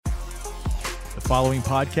The following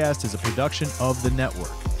podcast is a production of the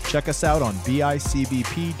network. Check us out on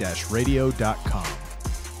bicbp-radio.com.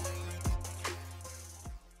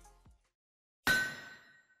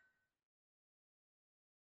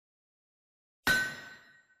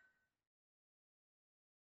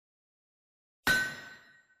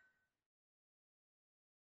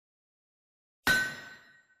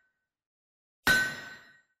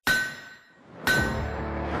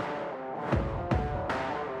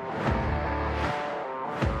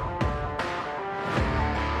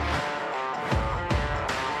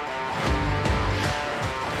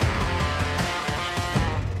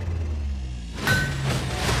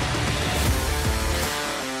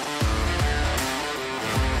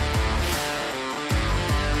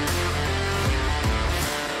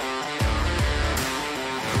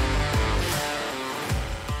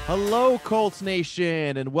 Hello, Colts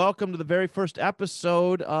Nation, and welcome to the very first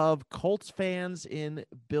episode of Colts Fans in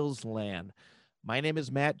Bills Land. My name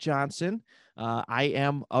is Matt Johnson. I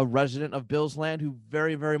am a resident of Bills Land who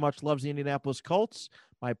very, very much loves the Indianapolis Colts.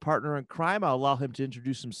 My partner in crime, I'll allow him to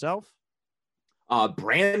introduce himself.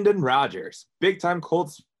 Brandon Rogers, big-time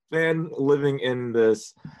Colts fan living in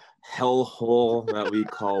this hellhole that we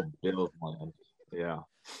call Bills Land.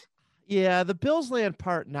 Yeah, the Bills Land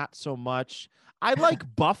part, not so much. I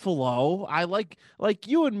like Buffalo. I like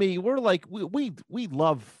you and me. We're like we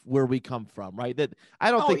love where we come from, right? That I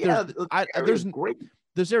don't think there's great.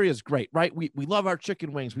 This area is great, right? We love our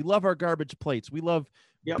chicken wings. We love our garbage plates. We love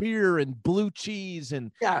beer and blue cheese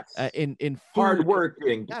and in food.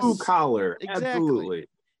 Hardworking, blue collar, exactly.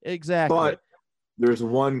 Exactly. But there's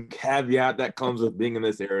one caveat that comes with being in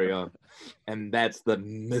this area, and that's the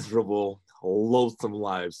miserable, loathsome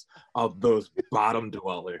lives of those bottom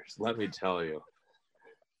dwellers. Let me tell you.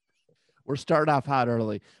 We're starting off hot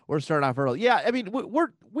early. Yeah, I mean,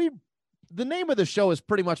 we the name of the show is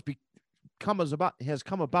pretty much come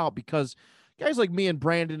about because guys like me and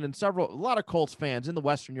Brandon and a lot of Colts fans in the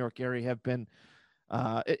Western New York area have been,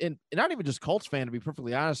 and not even just Colts fan, to be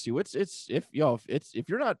perfectly honest with you. If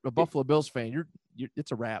you're not a Buffalo Bills fan, you're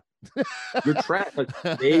it's a wrap. You're trapped.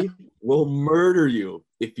 They will murder you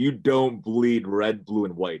if you don't bleed red, blue,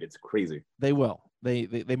 and white. It's crazy. They will.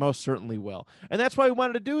 They most certainly will. And that's why we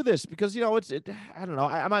wanted to do this because, I don't know.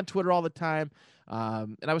 I'm on Twitter all the time.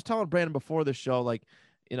 And I was telling Brandon before the show, I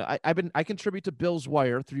contribute to Bills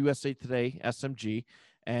Wire through USA Today, SMG.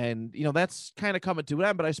 And, that's kind of coming to an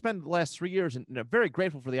end, but I spent the last 3 years and I'm very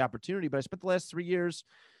grateful for the opportunity, but I spent the last 3 years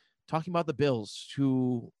talking about the Bills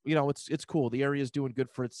who, it's cool. The area is doing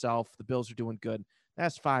good for itself. The Bills are doing good.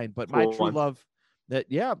 That's fine. But my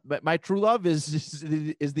true love is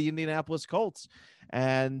the Indianapolis Colts.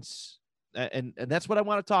 And that's what I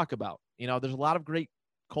want to talk about. There's a lot of great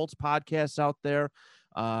Colts podcasts out there.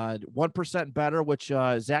 1% Better, which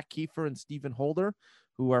Zach Kiefer and Stephen Holder,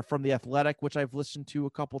 who are from The Athletic, which I've listened to a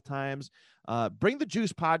couple times. Bring the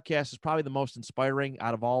Juice podcast is probably the most inspiring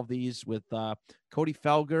out of all of these with Cody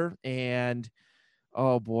Felger and,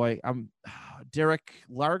 oh boy, Derek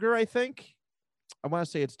Larger, I think. I want to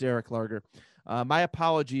say it's Derek Larger. My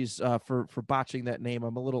apologies for botching that name.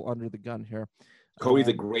 I'm a little under the gun here. Cody's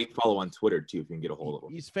a great follow on Twitter too, if you can get a hold of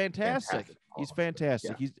him. He's fantastic. He's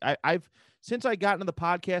fantastic. Yeah. I've since I got into the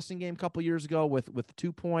podcasting game a couple years ago with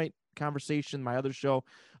 2 Point Conversation, my other show.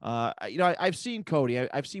 I've seen Cody.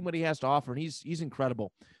 I've seen what he has to offer, and he's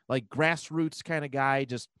incredible. Like grassroots kind of guy.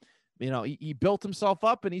 Just he built himself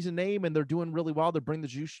up, and he's a name, and they're doing really well. They Bring the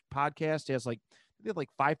Juice podcast. He has they have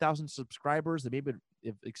 5,000 subscribers. They maybe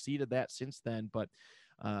have exceeded that since then, but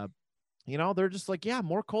they're just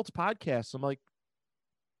more Colts podcasts. I'm like,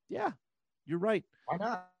 yeah, you're right. Why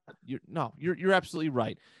not? You're absolutely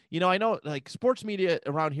right. I know sports media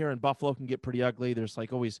around here in Buffalo can get pretty ugly. There's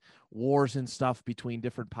always wars and stuff between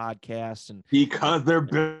different podcasts, and because they're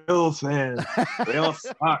Bills fans, they all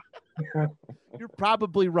suck. You're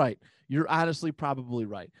probably right. You're honestly probably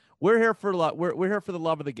right. We're here for we're here for the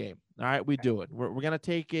love of the game. All right, we do it. We're gonna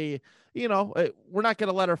take we're not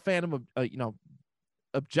gonna let our fandom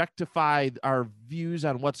objectify our views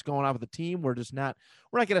on what's going on with the team. We're not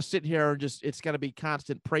going to sit here and it's going to be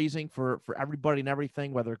constant praising for everybody and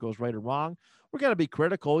everything, whether it goes right or wrong. We're going to be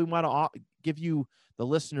critical. We want to give you, the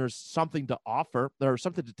listeners, something to offer or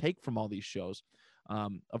something to take from all these shows,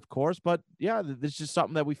 of course. But yeah, this is just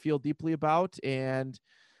something that we feel deeply about. And,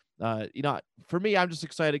 for me, I'm just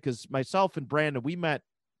excited because myself and Brandon, we met,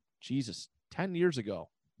 10 years ago.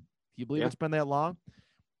 Do you believe it's been that long?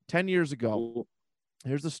 10 years ago.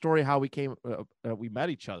 Here's the story how we met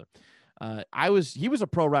each other. He was a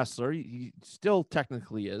pro wrestler. He still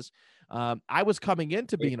technically is. I was coming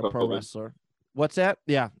into being a pro wrestler. What's that?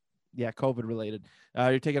 Yeah. Yeah, COVID related.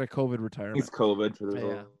 You're taking a COVID retirement. It's COVID for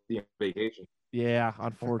Yeah. the vacation. Yeah,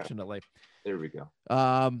 unfortunately. There we go.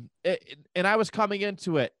 And I was coming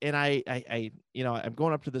into it, and I I'm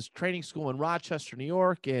going up to this training school in Rochester, New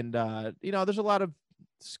York, and there's a lot of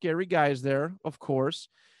scary guys there, of course.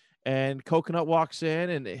 And Coconut walks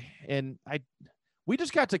in, and we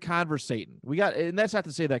just got to conversating. And that's not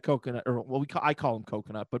to say that Coconut, I call him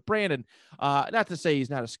Coconut, but Brandon, not to say he's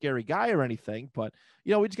not a scary guy or anything, but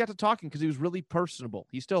we just got to talking because he was really personable.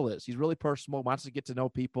 He still is. He's really personable, wants to get to know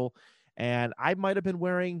people. And I might have been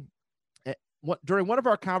wearing during one of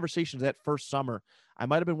our conversations that first summer, I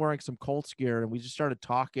might have been wearing some Colts gear, and we just started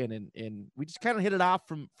talking, and we just kind of hit it off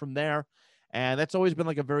from there. And that's always been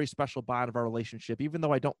like a very special bond of our relationship. Even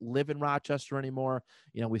though I don't live in Rochester anymore,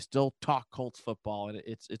 we still talk Colts football, and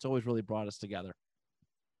it's always really brought us together.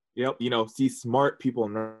 Yep. See smart people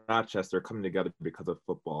in Rochester coming together because of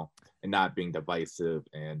football and not being divisive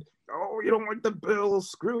and, oh, you don't like the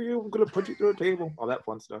Bills, screw you, I'm going to put you through a table, all that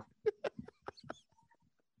fun stuff.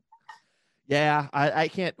 Yeah, I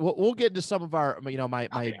can't. We'll get into some of our,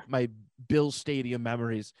 my Bills Stadium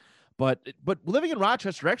memories, but living in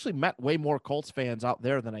Rochester, I actually met way more Colts fans out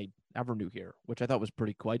there than I ever knew here, which I thought was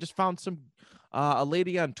pretty cool. I just found a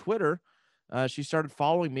lady on Twitter. She started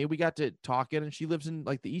following me. We got to talking, and she lives in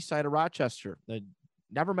like the east side of Rochester. I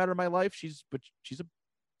never met her in my life. She's a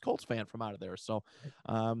Colts fan from out of there. So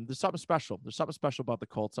there's something special. There's something special about the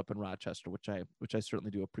Colts up in Rochester, which I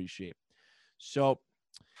certainly do appreciate. So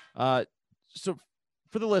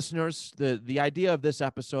for the listeners, the idea of this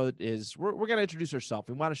episode is we're going to introduce ourselves.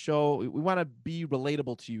 We want to be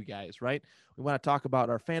relatable to you guys, right? We want to talk about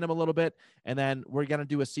our fandom a little bit, and then we're going to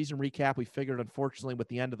do a season recap. We figured, unfortunately, with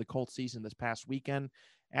the end of the Colts season this past weekend,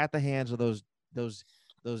 at the hands of those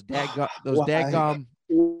daggum.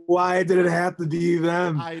 Why did it have to be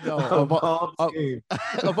them? I know of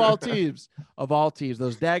all teams,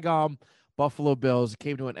 those daggum Buffalo Bills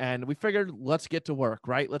came to an end. We figured, let's get to work,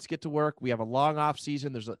 right? Let's get to work. We have a long off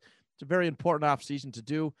season. It's a very important off season to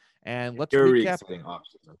do, and let's recap. Exciting off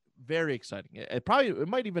season. Very exciting. It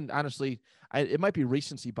might even honestly, it might be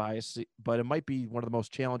recency bias, but it might be one of the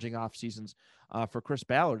most challenging off seasons for Chris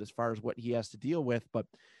Ballard as far as what he has to deal with. But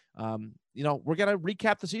we're gonna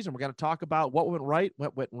recap the season. We're gonna talk about what went right,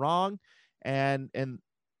 what went wrong, and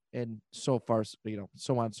so far,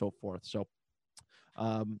 so on and so forth. So.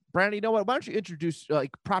 Brandon, you know what? Why don't you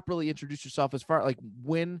properly introduce yourself as far like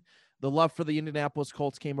when the love for the Indianapolis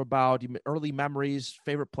Colts came about, early memories,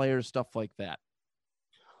 favorite players, stuff like that.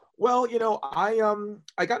 Well, I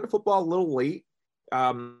got into football a little late.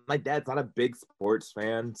 My dad's not a big sports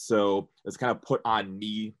fan, so it's kind of put on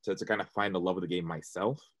me to kind of find the love of the game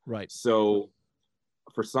myself. Right. So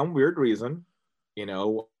for some weird reason,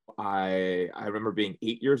 I remember being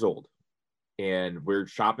 8 years old. And we're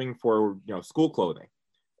shopping for, school clothing.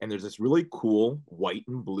 And there's this really cool white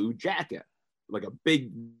and blue jacket, like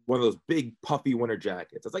one of those big puffy winter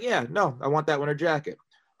jackets. It's like, yeah, no, I want that winter jacket.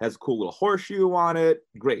 It has a cool little horseshoe on it.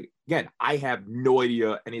 Great. Again, I have no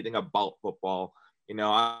idea anything about football.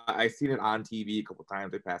 I've seen it on TV a couple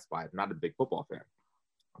times. They passed by. I'm not a big football fan.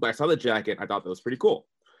 But I saw the jacket. I thought that was pretty cool.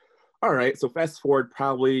 All right. So fast forward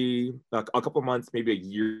probably a couple months, maybe a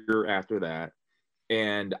year after that.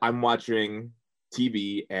 And I'm watching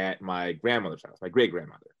TV at my grandmother's house, my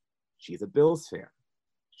great-grandmother. She's a Bills fan.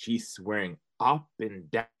 She's swearing up and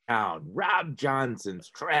down, Rob Johnson's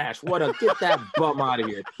trash. Get that bum out of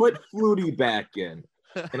here. Put Flutie back in.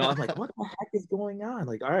 And I'm like, what the heck is going on?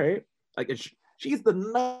 Like, all right. Like, she's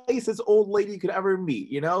the nicest old lady you could ever meet.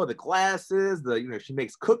 The glasses, she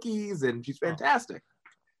makes cookies, and she's fantastic.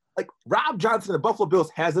 Like, Rob Johnson of the Buffalo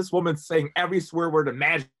Bills has this woman saying every swear word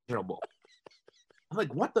imaginable. I'm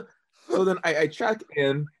like, what the? So then I check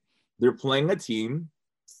in. They're playing a team,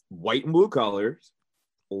 white and blue colors,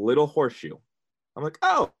 little horseshoe. I'm like,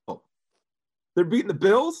 oh, they're beating the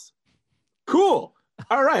Bills? Cool.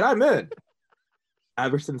 All right, I'm in.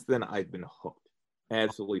 Ever since then, I've been hooked.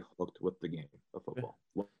 Absolutely hooked with the game of football.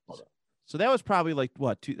 So that was probably like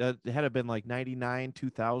what? It had to have been like 99,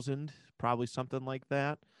 2000, probably something like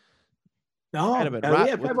that. No,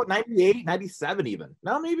 probably about 98, 97 even.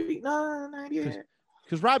 No, maybe, no, 98.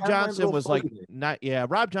 Because Rob Johnson was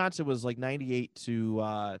Rob Johnson was like 98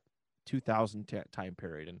 to 2000 time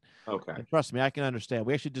period. And, okay. And trust me, I can understand.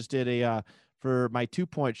 We actually just did for my 2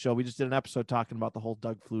 Point show, we just did an episode talking about the whole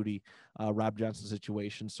Doug Flutie, Rob Johnson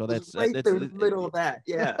situation. So that's middle of that.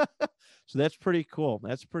 Yeah. So that's pretty cool.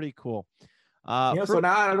 That's pretty cool. So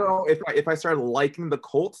now I don't know if I started liking the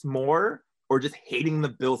Colts more or just hating the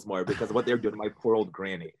Bills more because of what they're doing to my poor old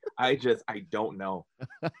granny. I don't know.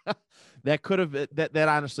 That could have that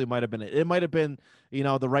honestly might have been it. It might have been,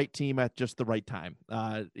 the right team at just the right time.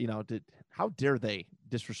 How dare they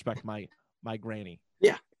disrespect my granny?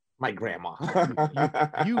 Yeah, my grandma.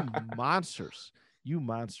 You monsters. You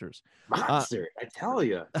monsters. Monster, I tell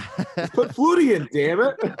you. Put Flutie in, damn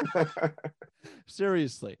it.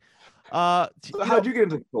 Seriously. So how'd you get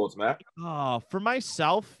into the Colts, Matt? For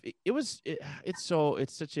myself, it's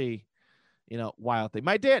such a wild thing.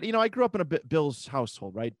 My dad, I grew up in a Bills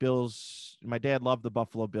household, right? Bills. My dad loved the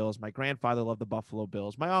Buffalo Bills. My grandfather loved the Buffalo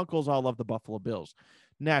Bills. My uncles all loved the Buffalo Bills,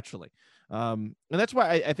 naturally. And that's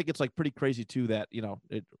why I think it's like pretty crazy too that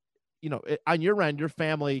on your end, your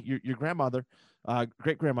family, your grandmother,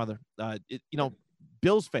 great grandmother,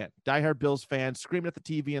 Bills fan, diehard Bills fan, screaming at the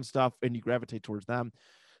TV and stuff, and you gravitate towards them.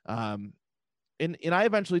 And I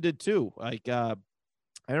eventually did too. Like, I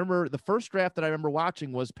remember the first draft that I remember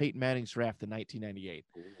watching was Peyton Manning's draft in 1998.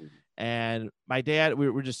 Ooh. And my dad, we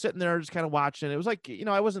were just sitting there, just kind of watching. It was like,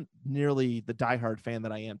 I wasn't nearly the diehard fan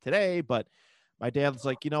that I am today, but my dad was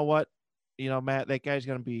like, you know what, Matt, that guy's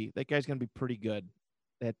gonna be pretty good.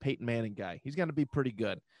 That Peyton Manning guy, he's gonna be pretty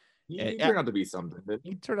good. He turned out to be something.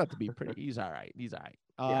 He turned out to be pretty. He's all right. He's all right.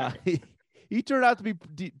 Yeah. He turned out to be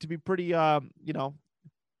pretty,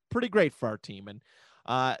 pretty great for our team. And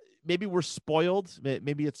maybe we're spoiled.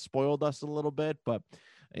 Maybe it's spoiled us a little bit, but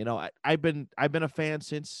I've been a fan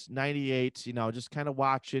since '98. Just kind of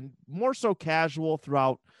watching, more so casual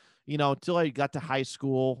throughout, until I got to high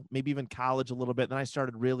school, maybe even college a little bit. Then I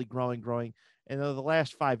started really growing. And the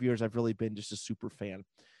last 5 years, I've really been just a super fan.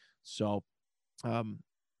 So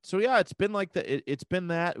yeah, it's been like it's been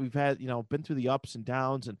that we've had, been through the ups and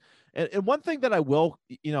downs. And one thing that I will,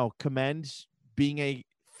 commend being a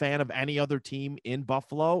fan of any other team in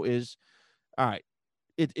Buffalo is, all right,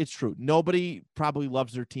 it's true. Nobody probably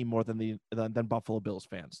loves their team more than Buffalo Bills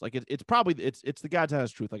fans. Like it's the God's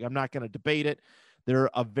honest truth. Like, I'm not going to debate it. They're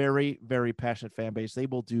a very, very passionate fan base. They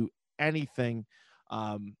will do anything,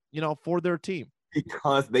 for their team.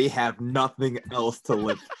 Because they have nothing else to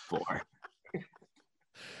live for.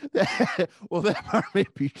 Well, that part may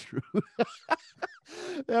be true.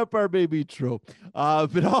 That part may be true.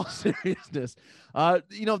 But in all seriousness,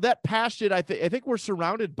 that passion, I think we're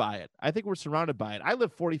surrounded by it. I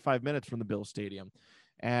live 45 minutes from the Bills Stadium,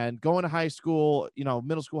 and going to high school,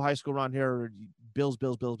 middle school, high school around here, Bills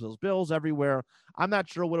everywhere. I'm not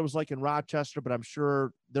sure what it was like in Rochester, but I'm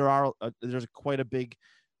sure there's quite a big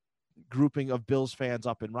grouping of Bills fans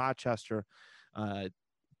up in Rochester.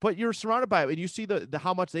 But you're surrounded by it, and you see the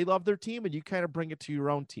how much they love their team, and you kind of bring it to your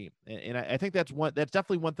own team. And I think that's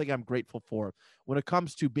definitely one thing I'm grateful for when it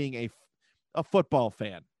comes to being a football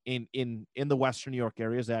fan in the Western New York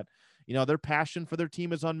area, is that, their passion for their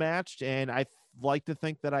team is unmatched. And I like to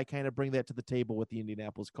think that I kind of bring that to the table with the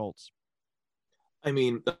Indianapolis Colts. I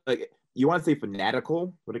mean, like, you want to say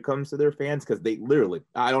fanatical when it comes to their fans, because they literally,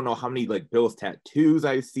 I don't know how many like Bills tattoos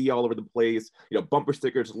I see all over the place, bumper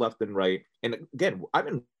stickers left and right. And again, I'm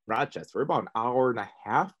in Rochester. We're about an hour and a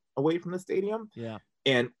half away from the stadium. Yeah.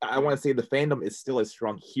 And I want to say the fandom is still as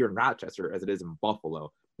strong here in Rochester as it is in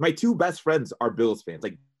Buffalo. My two best friends are Bills fans,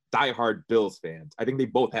 like diehard Bills fans. I think they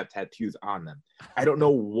both have tattoos on them. I don't know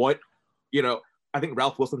what, I think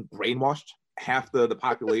Ralph Wilson brainwashed half the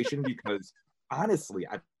population because honestly,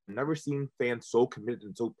 I've never seen fans so committed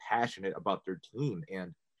and so passionate about their team.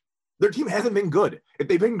 And their team hasn't been good. If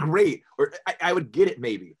they've been great, or I would get it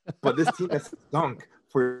maybe. But this team has stunk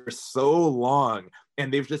for so long.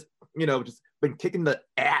 And they've just been kicking the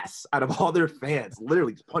ass out of all their fans,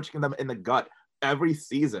 literally just punching them in the gut every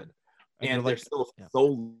season. And they're still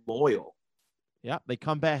so loyal. Yeah, they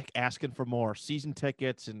come back asking for more season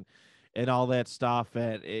tickets and all that stuff.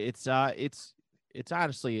 And it's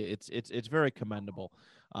honestly, it's very commendable.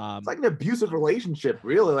 It's like an abusive relationship,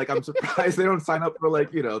 really. Like, I'm surprised they don't sign up for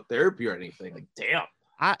like, therapy or anything. Like, damn.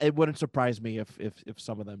 It wouldn't surprise me if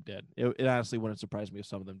some of them did. It honestly wouldn't surprise me if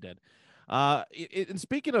some of them did. And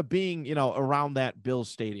speaking of being, around that Bills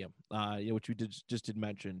Stadium, which we just did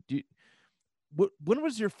mention, when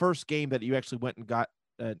was your first game that you actually went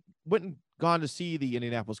and gone to see the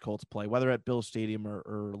Indianapolis Colts play, whether at Bills Stadium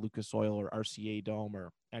or Lucas Oil or RCA Dome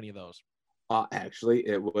or any of those? Actually,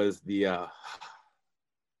 it was the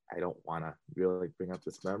I don't want to really bring up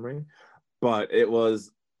this memory, but it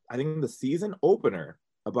was, I think, the season opener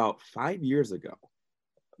about 5 years ago.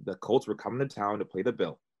 The Colts were coming to town to play the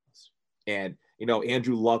Bills. And,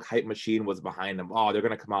 Andrew Luck hype machine was behind them. Oh, they're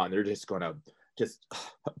going to come out and they're just going to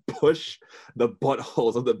push the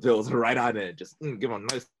buttholes of the Bills right on it. Just give them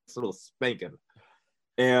a nice little spanking.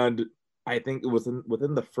 And I think it was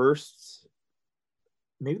within the first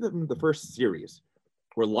maybe the first series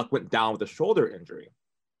where Luck went down with a shoulder injury.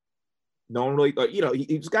 No one really,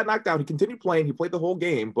 he just got knocked down. He continued playing. He played the whole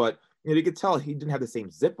game, but you could tell he didn't have the same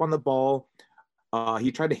zip on the ball.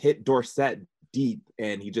 He tried to hit Dorsett deep,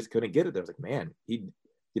 and he just couldn't get it. I was like, man, he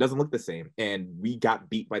doesn't look the same. And we got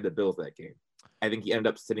beat by the Bills that game. I think he ended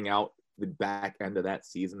up sitting out the back end of that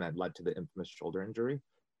season that led to the infamous shoulder injury.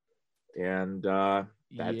 And that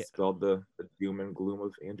spelled the doom and gloom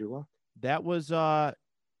of Andrew Luck. That was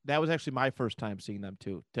actually my first time seeing them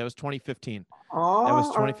too. That was 2015. Oh, that was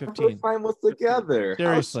 2015. Our first time was together.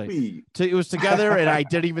 Seriously, it was together, and I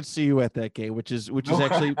didn't even see you at that game, which is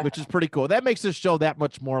pretty cool. That makes this show that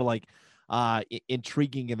much more like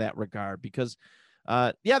intriguing in that regard because,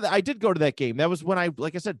 I did go to that game. That was when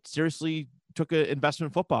like I said, seriously took an investment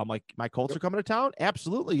in football. I'm like, my Colts are coming to town.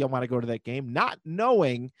 Absolutely, I want to go to that game, not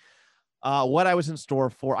knowing what I was in store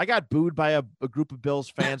for. I got booed by a group of Bills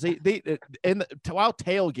fans. While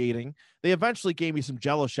tailgating, they eventually gave me some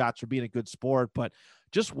Jello shots for being a good sport. But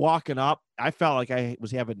just walking up, I felt like I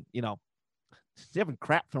was having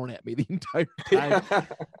crap thrown at me the entire time.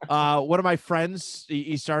 One of my friends,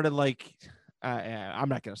 he started like, I'm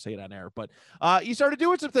not going to say it on air, but he started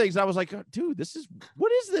doing some things. I was like, dude,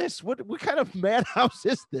 what is this? What kind of madhouse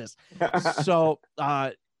is this? So,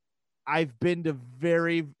 I've been to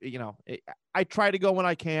I try to go when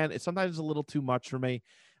I can. It's sometimes a little too much for me.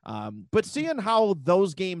 But seeing how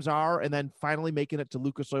those games are and then finally making it to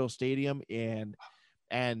Lucas Oil Stadium and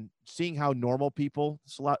seeing how normal people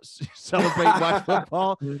celebrate watch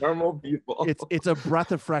football. Normal people. It's a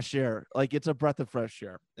breath of fresh air. Like it's a breath of fresh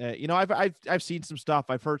air. I've seen some stuff.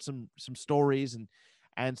 I've heard some stories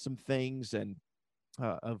and some things and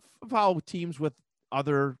of how teams with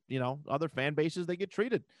other fan bases, they get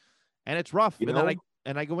treated. And it's rough. Then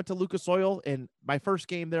I go into Lucas Oil, and my first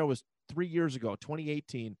game there was 3 years ago,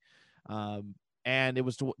 2018. And it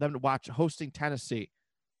was them to watch hosting Tennessee.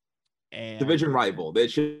 And division rival. They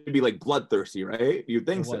should be like bloodthirsty, right? You'd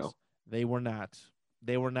think so. They were not.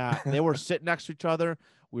 They were sitting next to each other.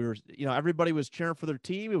 We were, everybody was cheering for their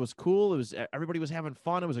team. It was cool. Everybody was having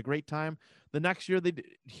fun. It was a great time. The next year they did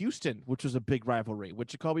Houston, which was a big rivalry with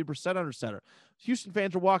Jacoby Brissett under center. Houston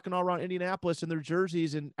fans are walking all around Indianapolis in their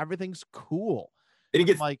jerseys and everything's cool. Did he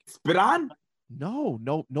get spit on? No,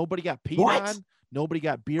 nobody got peed on. Nobody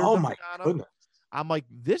got beer. Oh my goodness. I'm like,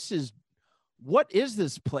 what is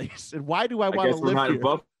this place? And why do I want to live here?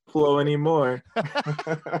 Buffalo anymore.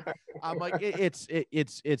 I'm like, it's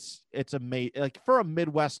amazing. Like for a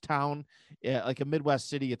Midwest town, like a Midwest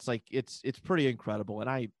city, it's like it's pretty incredible. And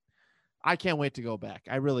I can't wait to go back.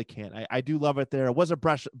 I really can't. I do love it there. It was a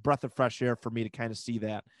breath of fresh air for me to kind of see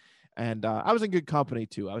that. And I was in good company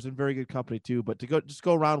too. I was in very good company too. But to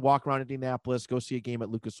go around, walk around Indianapolis, go see a game at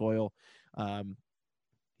Lucas Oil.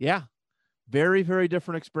 Very, very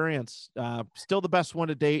different experience. Still the best one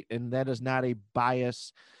to date. And that is not a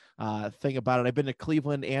bias thing about it. I've been to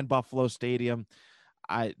Cleveland and Buffalo Stadium.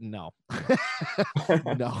 No.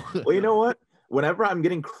 Well, you know what? Whenever I'm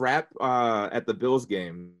getting crap at the Bills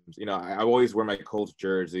games, I always wear my Colts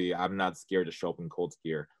jersey. I'm not scared to show up in Colts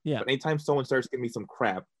gear. Yeah. But anytime someone starts giving me some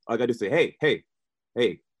crap, all I got to say, hey,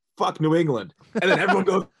 fuck New England. And then everyone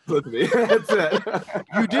goes with me. That's it.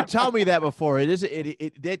 You did tell me that before.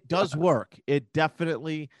 It does work. It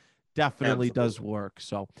definitely Absolutely does work.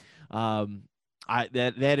 So,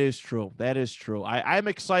 that is true. That is true. I'm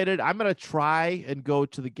excited. I'm going to try and go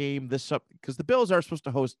to the game because the Bills are supposed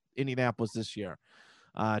to host Indianapolis this year,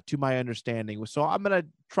 to my understanding. So I'm going to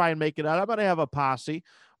try and make it out. I'm going to have a posse.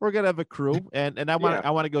 We're going to have a crew and I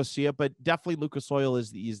want to go see it, but definitely Lucas Oil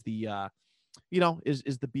is the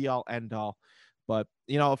be all end all. But,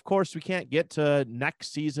 of course we can't get to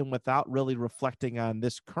next season without really reflecting on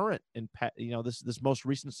this current and, this most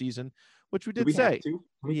recent season, which we did say.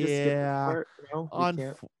 Yeah.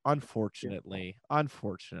 Unfortunately, I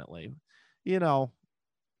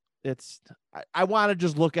want to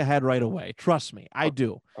just look ahead right away. Trust me. I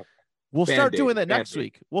do. We'll start doing that next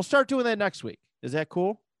week. Is that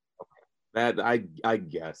cool? That I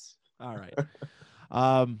guess. All right.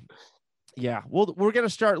 Yeah, we're going to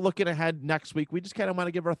start looking ahead next week. We just kind of want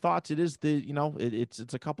to give our thoughts. It is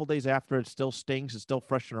it's a couple days after. It still stings. It's still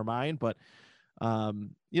fresh in our mind. But, I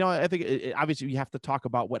think obviously we have to talk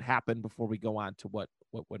about what happened before we go on to what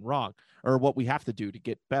went wrong or what we have to do to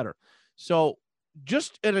get better. So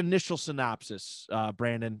just an initial synopsis,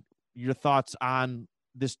 Brandon, your thoughts on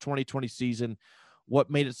this 2020 season, what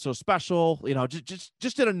made it so special,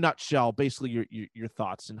 just in a nutshell, basically your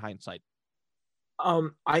thoughts in hindsight. I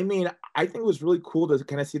think it was really cool to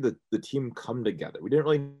kind of see the team come together. We didn't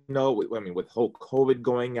really know, with whole COVID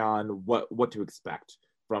going on, what to expect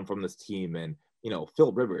from this team. And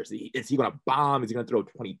Phil Rivers, is he going to bomb? Is he going to throw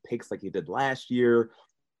 20 picks like he did last year?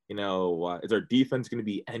 Is our defense going to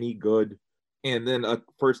be any good? And then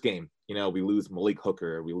first game, we lose Malik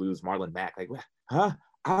Hooker, we lose Marlon Mack. Like, huh?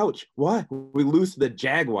 Ouch! What? We lose to the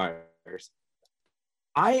Jaguars.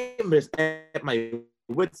 I am just at my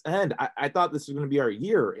wits' end. I thought this was going to be our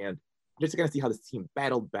year, and just going to see how this team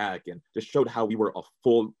battled back and just showed how we were a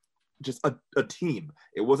full, just a team.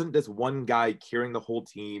 It wasn't this one guy carrying the whole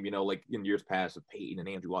team, like in years past with Peyton and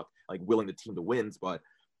Andrew Luck, like willing the team to wins. But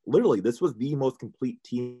literally, this was the most complete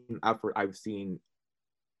team effort I've seen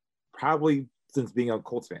probably since being a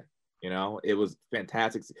Colts fan. It was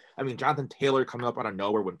fantastic. I mean, Jonathan Taylor coming up out of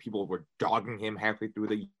nowhere when people were dogging him halfway through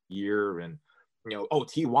the year, and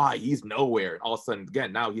Ty, he's nowhere, and all of a sudden,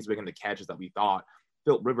 again, now he's making the catches that we thought.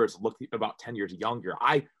 Phil Rivers looked about 10 years younger.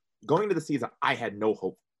 Going into the season, I had no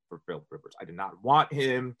hope for Phil Rivers. I did not want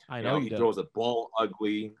him. I know he throws a ball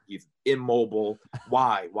ugly. He's immobile.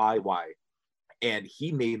 Why? And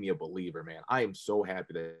he made me a believer, man. I am so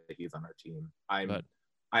happy that he's on our team. I'm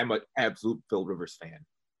an absolute Phil Rivers fan.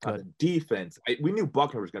 The defense, we knew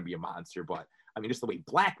Buckner was going to be a monster, but I mean, just the way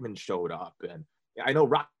Blackman showed up, and I know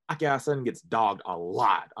Rock Ya-Sin gets dogged a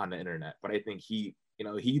lot on the internet, but I think he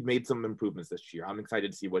made some improvements this year. I'm excited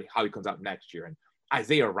to see how he comes out next year. And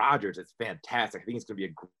Isaiah Rodgers is fantastic. I think he's going to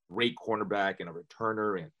be a great cornerback and a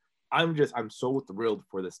returner, and I'm so thrilled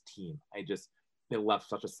for this team. It left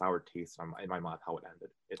such a sour taste in my mouth how it ended.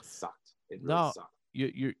 It sucked. It really sucked.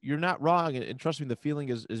 You're not wrong, and trust me, the feeling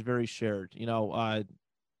is very shared.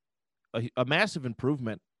 A massive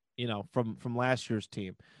improvement, from last year's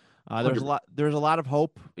team. There's a lot of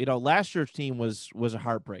hope. Last year's team was a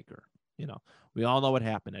heartbreaker. We all know what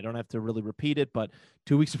happened. I don't have to really repeat it, but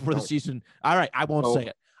 2 weeks before the season. All right, I won't say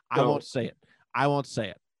it. I won't say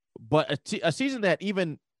it. But a season that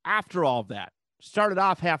even after all of that started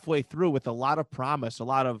off halfway through with a lot of promise, a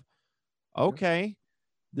lot of, okay,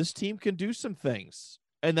 this team can do some things.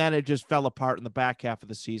 And then it just fell apart in the back half of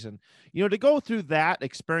the season. To go through that,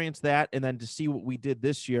 experience that, and then to see what we did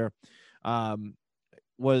this year,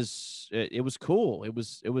 was cool. It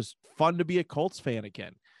was fun to be a Colts fan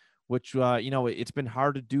again, which it's been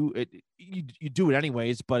hard to do. You do it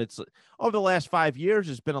anyways, but it's over the last 5 years,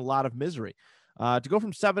 there's been a lot of misery. To go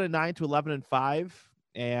from 7-9 to 11-5.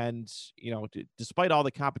 And, despite all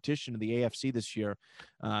the competition in the AFC this year,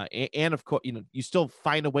 and of course, you still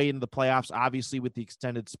find a way into the playoffs, obviously with the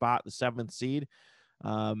extended spot, the 7th seed.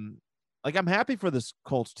 I'm happy for this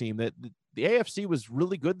Colts team. That the AFC was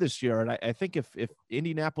really good this year. And I think if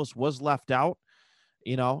Indianapolis was left out,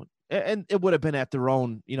 and it would have been at their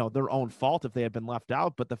own fault if they had been left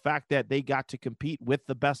out. But the fact that they got to compete with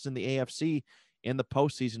the best in the AFC in the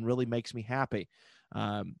postseason really makes me happy.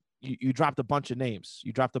 You dropped a bunch of names.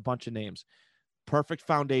 Perfect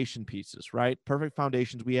foundation pieces, right? Perfect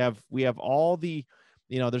foundations. We have all the,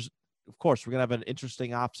 there's, of course, we're going to have an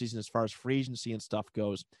interesting offseason as far as free agency and stuff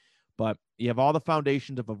goes, but you have all the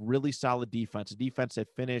foundations of a really solid defense, a defense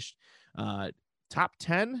that finished top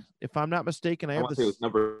 10, if I'm not mistaken. I want to say it was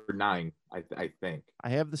number 9, I think. I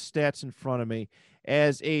have the stats in front of me.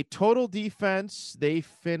 As a total defense, they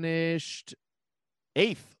finished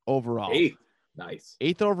 8th overall. 8th. Nice.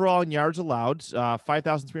 8th overall in yards allowed,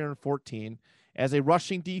 5,314. As a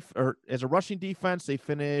rushing defense, they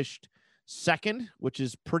finished 2nd, which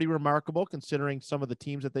is pretty remarkable considering some of the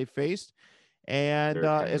teams that they faced. And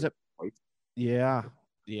And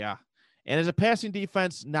as a passing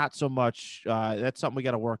defense, not so much. That's something we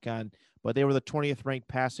got to work on. But they were the 20th ranked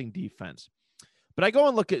passing defense. But I go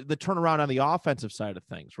and look at the turnaround on the offensive side of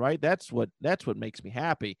things, right? That's what makes me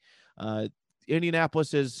happy.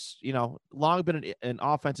 Indianapolis has, long been an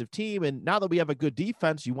offensive team, and now that we have a good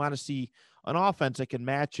defense, you want to see an offense that can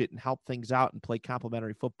match it and help things out and play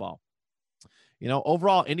complementary football.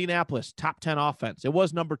 Overall, Indianapolis, top 10 offense. It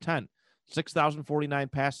was number 10, 6,049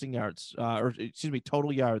 passing yards,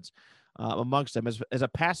 total yards amongst them. As a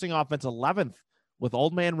passing offense, 11th with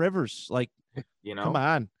Old Man Rivers.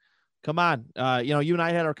 Come on. You and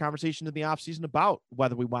I had our conversation in the offseason about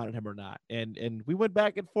whether we wanted him or not. And we went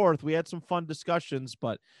back and forth. We had some fun discussions,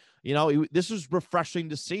 but, this was refreshing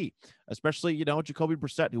to see, especially, Jacoby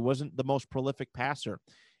Brissett, who wasn't the most prolific passer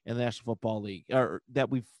in the National Football League or that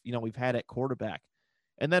we've had at quarterback.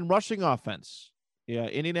 And then rushing offense. Yeah,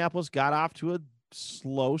 Indianapolis got off to a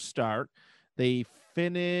slow start. They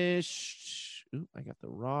finished, I got the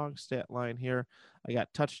wrong stat line here. I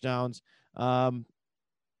got touchdowns.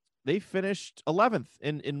 They finished 11th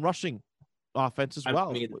in rushing offense as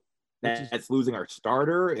well. That's losing our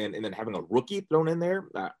starter and then having a rookie thrown in there.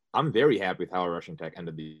 I'm very happy with how our rushing tech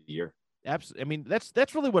ended the year. Absolutely. I mean,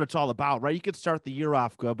 that's really what it's all about, right? You could start the year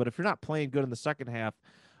off good, but if you're not playing good in the second half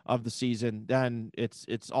of the season, then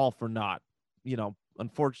it's all for naught.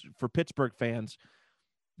 Unfortunately for Pittsburgh fans,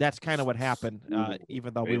 that's kind of what happened.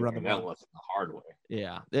 Even though we were on the that lesson the hard way.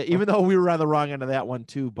 yeah, even though we were on the wrong end of that one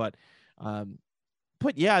too, but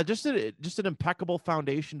yeah, just an impeccable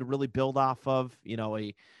foundation to really build off of.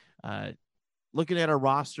 Looking at our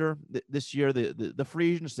roster this year, the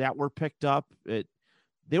free agents that were picked up,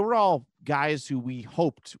 they were all guys who we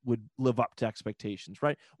hoped would live up to expectations,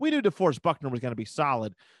 right? We knew DeForest Buckner was going to be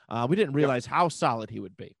solid. We didn't realize how solid he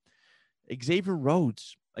would be. Xavier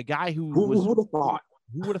Rhodes, a guy who would have thought?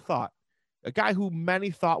 Who would have thought? A guy who many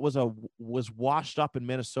thought was washed up in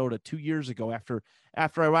Minnesota 2 years ago after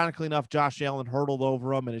ironically enough, Josh Allen hurdled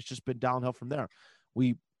over him, and it's just been downhill from there.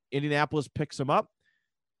 Indianapolis picks him up.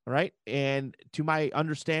 All right. And to my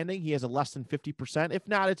understanding, he has a less than 50%. If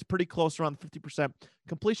not, it's pretty close around the 50%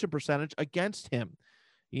 completion percentage against him.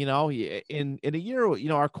 In a year,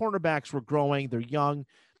 our cornerbacks were growing. They're young.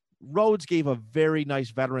 Rhodes gave a very nice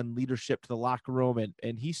veteran leadership to the locker room,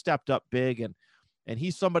 and he stepped up big. And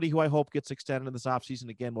he's somebody who I hope gets extended in this offseason.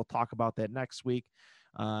 Again, we'll talk about that next week.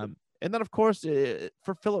 And then, of course,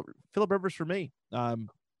 for Phillip Rivers, for me, we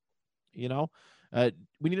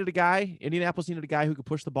needed a guy. Indianapolis needed a guy who could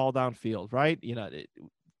push the ball downfield, right?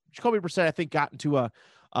 Jacoby Brissett, I think, got into a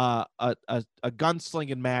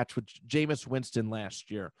gunslinging match with Jameis Winston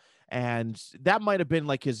last year, and that might have been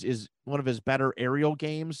like his one of his better aerial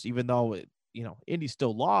games, even though Indy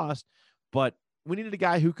still lost. But we needed a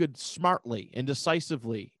guy who could smartly and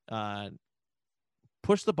decisively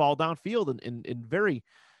push the ball downfield in very,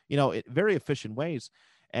 very efficient ways,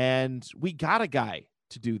 and we got a guy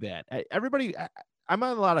to do that. I'm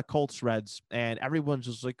on a lot of Colts threads, and everyone's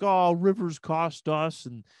just like, "Oh, Rivers cost us,"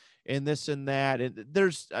 and this and that. And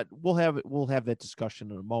there's we'll have that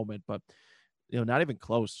discussion in a moment, but not even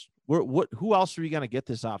close. Who else are you going to get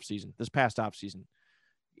this past offseason?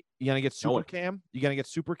 You going to get Super Cam? You going to get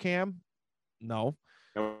Super Cam? No.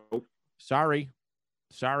 Nope. Sorry,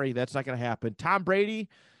 that's not going to happen. Tom Brady,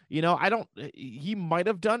 he might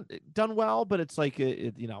have done well, but it's like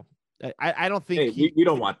I don't think we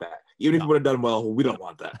don't want that. Even if he would have done well, we don't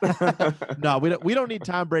want that. No, we don't need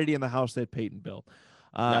Tom Brady in the house that Peyton built.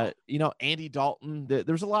 No. Andy Dalton.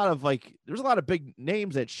 There's a lot of big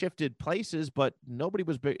names that shifted places, but nobody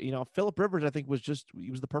was big. Phillip Rivers, I think,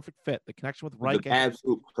 he was the perfect fit. The connection with Reich, the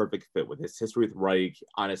absolute perfect fit with his history with Reich.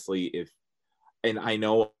 Honestly, and I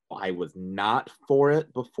know I was not for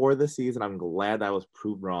it before the season. I'm glad I was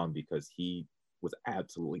proved wrong because he was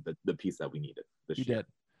absolutely the piece that we needed this year. Did.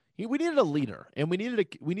 We needed a leader, and we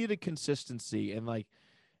needed consistency, and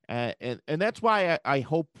and that's why I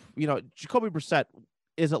hope Jacoby Brissett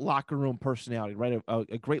is a locker room personality, right?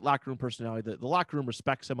 A great locker room personality. The locker room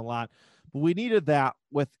respects him a lot, but we needed that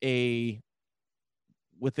with a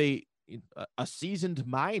seasoned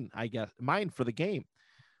mind, I guess, mind for the game.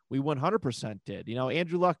 We 100% did.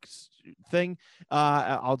 Andrew Luck's thing.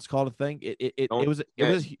 I'll just call it a thing. It was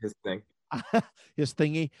his thing. His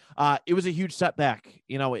thingy. It was a huge setback,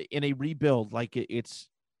 in a rebuild. Like it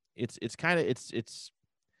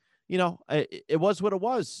was what it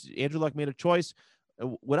was. Andrew Luck made a choice,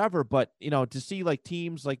 whatever. But to see like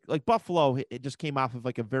teams like Buffalo, it just came off of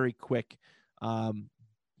like a very quick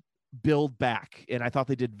build back, and I thought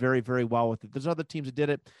they did very, very well with it. There's other teams that did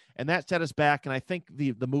it, and that set us back. And I think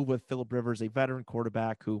the move with Phillip Rivers, a veteran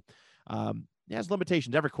quarterback who has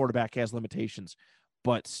limitations. Every quarterback has limitations,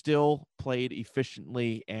 but still played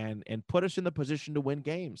efficiently and put us in the position to win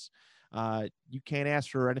games. You can't ask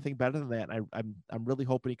for anything better than that. I'm really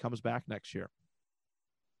hoping he comes back next year.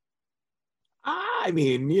 I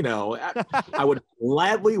mean, I would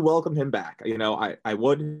gladly welcome him back. I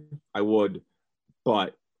would,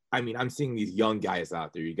 but I mean, I'm seeing these young guys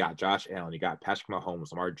out there. You got Josh Allen, you got Patrick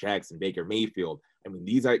Mahomes, Lamar Jackson, Baker Mayfield. I mean,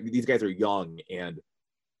 these guys are young, and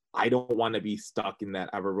I don't want to be stuck in that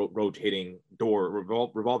ever rotating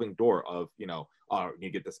revolving door of, you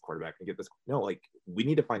get this quarterback and get this. No, like we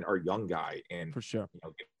need to find our young guy and for sure,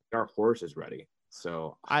 get our horses ready.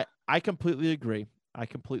 So I completely agree.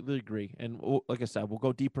 And like I said, we'll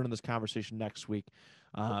go deeper into this conversation next week.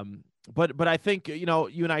 But I think,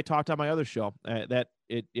 you and I talked on my other show that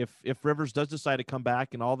if Rivers does decide to come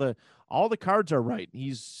back and all the cards are right,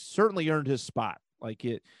 he's certainly earned his spot. Like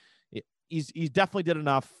he's definitely did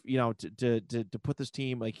enough, to put this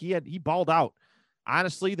team, like he balled out.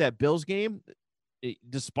 Honestly, that Bills game,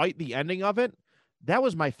 despite the ending of it, that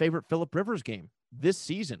was my favorite Phillip Rivers game this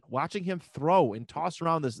season. Watching him throw and toss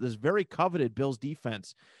around this very coveted Bills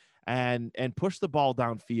defense, and push the ball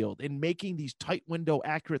downfield and making these tight window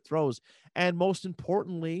accurate throws. And most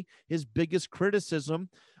importantly, his biggest criticism,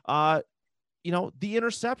 the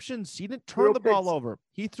interceptions. He didn't turn the ball over.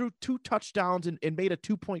 He threw 2 touchdowns and made a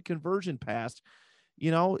 2-point conversion pass.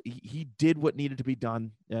 He did what needed to be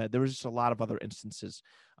done. There was just a lot of other instances,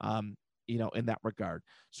 in that regard.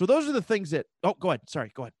 So those are the things that, go ahead.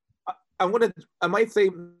 Sorry, go ahead. I might say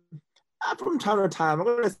from time to time, I'm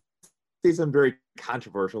going to say some very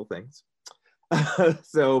controversial things.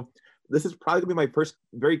 So this is probably going to be my first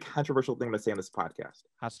very controversial thing to say on this podcast.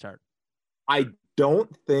 Hot start. I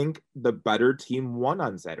don't think the better team won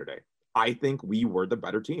on Saturday. I think we were the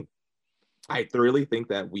better team. I thoroughly think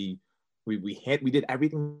that we did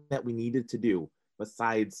everything that we needed to do.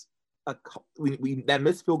 Besides, that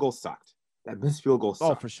missed field goal sucked.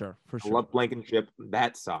 Oh, for sure. Love Blankenship,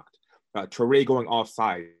 that sucked. Toure going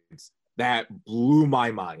offsides, that blew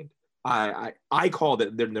my mind. I called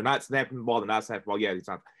it. They're not snapping the ball. They're not snapping the ball. Yeah, it's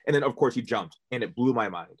not. And then of course he jumped, and it blew my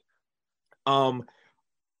mind.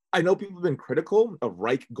 I know people have been critical of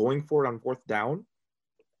Reich going for it on 4th down.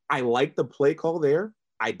 I like the play call there.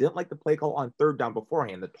 I didn't like the play call on 3rd down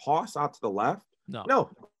beforehand. The toss out to the left. No,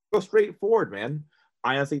 go straight forward, man.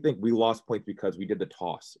 I honestly think we lost points because we did the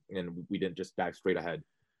toss and we didn't just back straight ahead.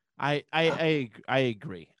 I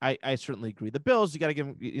agree. I certainly agree. The Bills, you got to give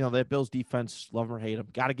them, that Bills defense, love them or hate them,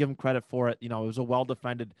 got to give them credit for it. It was a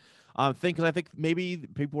well-defended thing, because I think maybe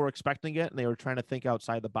people were expecting it and they were trying to think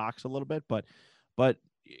outside the box a little bit. But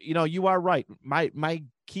you are right. My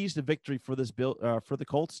keys to victory for this for the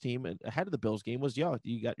Colts team ahead of the Bills game was, you're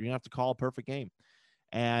gonna have to call a perfect game,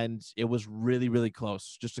 and it was really, really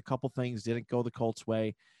close. Just a couple things didn't go the Colts'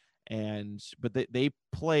 way. But they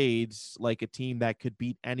played like a team that could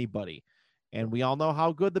beat anybody. And we all know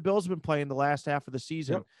how good the Bills have been playing the last half of the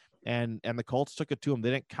season. Yep. And the Colts took it to them.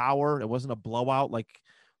 They didn't cower. It wasn't a blowout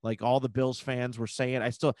like all the Bills fans were saying.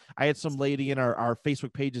 I had some lady in our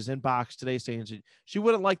Facebook page's inbox today saying she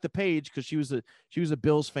wouldn't like the page because she was a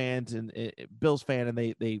Bills fan and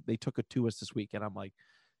they took it to us this week. And I'm like,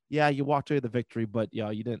 yeah, you walked away with the victory, but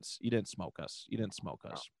you didn't smoke us. You didn't smoke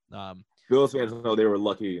us. Bills fans know they were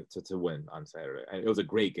lucky to win on Saturday. And it was a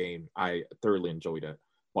great game. I thoroughly enjoyed it,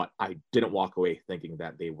 but I didn't walk away thinking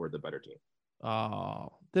that they were the better team.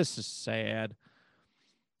 Oh, this is sad.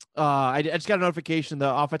 I just got a notification.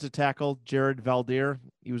 The offensive tackle, Jared Valdir,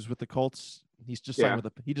 he was with the Colts. He just signed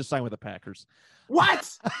with the Packers.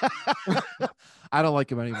 What? I don't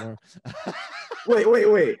like him anymore.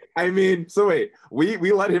 Wait. I mean,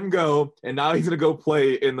 we let him go, and now he's gonna go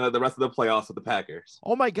play in the rest of the playoffs with the Packers.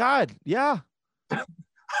 Oh my God! Yeah.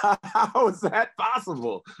 How is that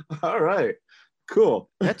possible? All right,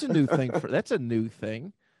 cool. That's a new thing. That's a new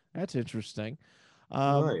thing. That's interesting.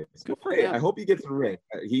 Nice. Good for him. I hope he gets a ring.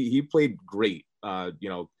 He played great. On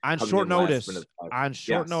short notice.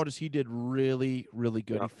 Notice, he did really, really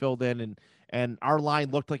good. Yeah. He filled in, and our line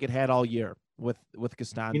looked like it had all year with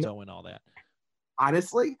Costanzo and all that.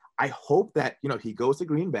 Honestly, I hope that he goes to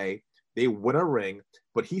Green Bay, they win a ring,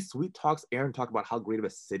 but he sweet talks Aaron talk about how great of a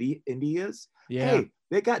city Indy is. Yeah. Hey,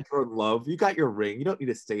 they got Jordan Love. You got your ring. You don't need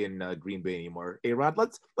to stay in Green Bay anymore. Hey, Rod,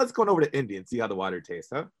 let's go over to Indy and see how the water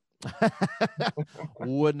tastes, huh?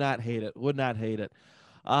 Would not hate it.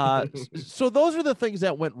 So those are the things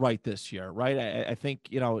that went right this year, right? I think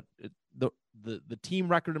the team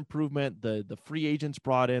record improvement, the free agents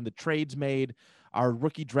brought in, the trades made, our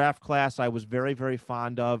rookie draft class I was very, very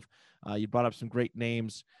fond of. You brought up some great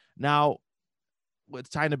names. Now it's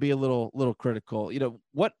time to be a little critical.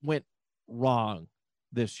 What went wrong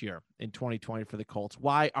this year in 2020 for the Colts?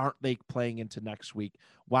 Why aren't they playing into next week?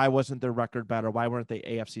 Why wasn't their record better? Why weren't they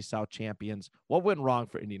AFC South champions? What went wrong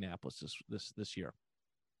for Indianapolis this year?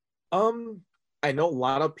 I know a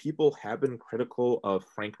lot of people have been critical of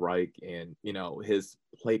Frank Reich and his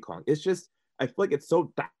play calling. It's just, I feel like it's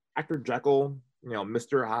so Dr. Jekyll,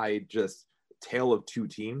 Mr. Hyde, just tale of two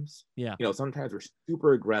teams. Yeah. Sometimes we're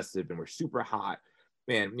super aggressive and we're super hot,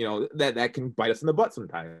 and that can bite us in the butt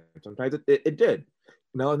sometimes. Sometimes it did.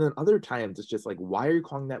 And then other times it's just like, why are you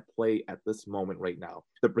calling that play at this moment right now?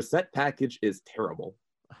 The Brissett package is terrible.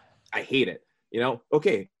 I hate it.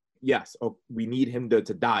 Okay, yes, we need him to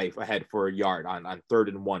dive ahead for a yard on 3rd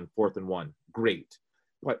and 1, 4th and 1. Great.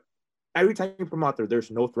 But every time you put him out there,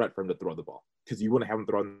 there's no threat for him to throw the ball, because you wouldn't have him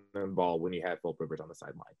throwing the ball when you had Philip Rivers on the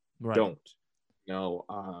sideline. Right. Don't.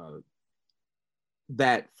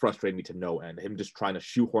 That frustrated me to no end. Him just trying to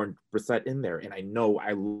shoehorn Brissett in there. And I know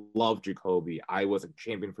I love Jacoby. I was a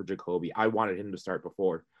champion for Jacoby. I wanted him to start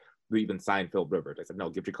before we even signed Philip Rivers. I said, no,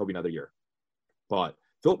 give Jacoby another year. But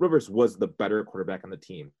Philip Rivers was the better quarterback on the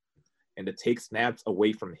team. And to take snaps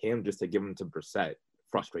away from him just to give them to Brissett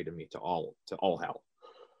frustrated me to all hell.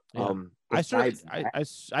 Yeah. Besides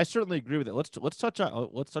I certainly agree with it. Let's touch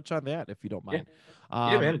on that if you don't mind.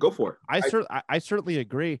 yeah, man, go for it. I certainly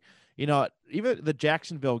agree. You know, even the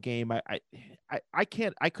Jacksonville game, I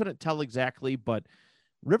couldn't tell exactly, but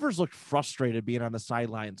Rivers looked frustrated being on the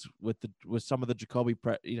sidelines with some of the Jacoby,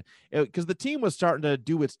 because the team was starting to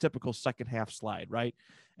do its typical second half slide, right?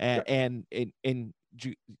 And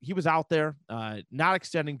he was out there, not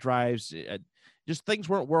extending drives. Just things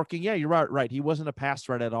weren't working. Yeah, you're right. He wasn't a pass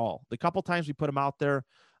threat at all. The couple times we put him out there,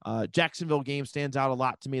 Jacksonville game stands out a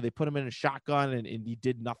lot to me. They put him in a shotgun and he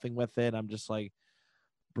did nothing with it. I'm just like,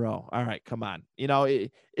 bro, all right, come on. You know,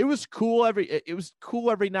 it was cool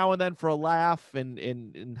every now and then for a laugh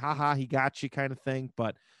and haha, he got you kind of thing.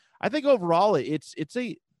 But I think overall it's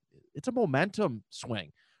a momentum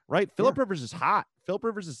swing, right? Philip Rivers is hot. Philip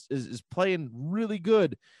Rivers is playing really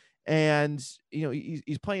good. And you know,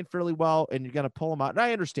 he's playing fairly well, and you're gonna pull him out. And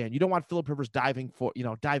I understand you don't want Philip Rivers diving for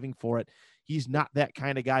it. He's not that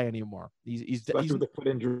kind of guy anymore. He's with the foot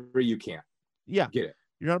injury, you can't. Yeah, get it.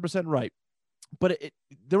 You're 100% right. But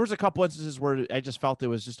there was a couple instances where I just felt it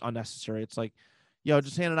was just unnecessary. It's like,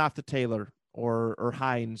 just hand it off to Taylor or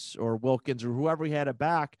Hines or Wilkins or whoever he had it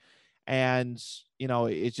back, and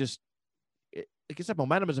it's just like I said,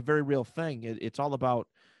 momentum is a very real thing. It's all about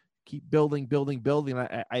keep building.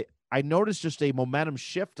 I noticed just a momentum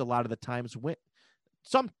shift a lot of the times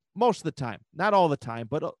most of the time, not all the time,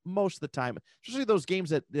 but most of the time, especially those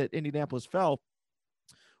games that Indianapolis fell,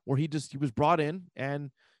 where he was brought in,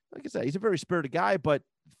 and like I said, he's a very spirited guy, but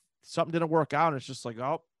something didn't work out. And it's just like,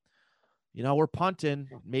 we're punting.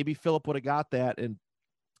 Maybe Philip would have got that. And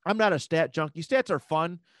I'm not a stat junkie. Stats are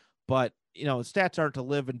fun, but stats aren't to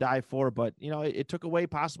live and die for. But it took away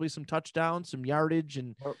possibly some touchdowns, some yardage,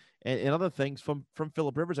 and other things from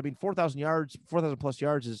Philip Rivers. I mean, 4,000 plus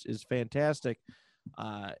yards is fantastic,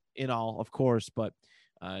 in all, of course. But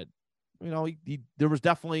there was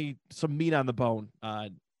definitely some meat on the bone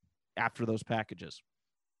after those packages.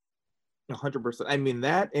 100%. I mean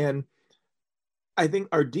that, and I think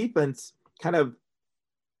our defense kind of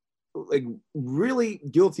like really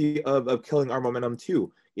guilty of killing our momentum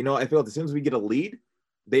too. I feel like as soon as we get a lead,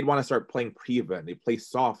 they'd want to start playing prevent. They play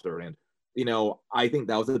softer, and I think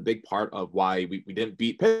that was a big part of why we didn't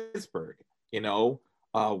beat Pittsburgh.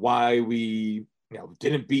 Why we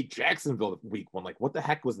didn't beat Jacksonville week 1. Like, what the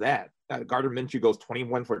heck was that? Gardner Minshew goes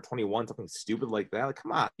 21 for 21, something stupid like that. Like,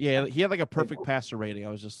 come on. Yeah, he had like a perfect passer rating. I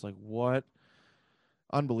was just like, what?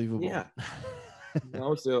 Unbelievable. Yeah.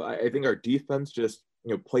 So I think our defense just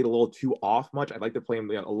played a little too off much. I'd like to play a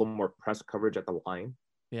little more press coverage at the line.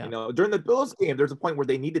 Yeah. During the Bills game, there's a point where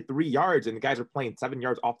they needed 3 yards and the guys are playing 7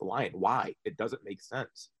 yards off the line. Why? It doesn't make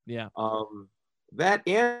sense. Yeah. That,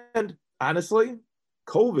 and honestly,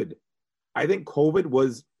 COVID. I think COVID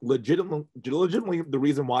was legitimately the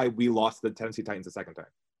reason why we lost the Tennessee Titans the second time.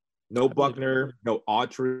 No Buckner, no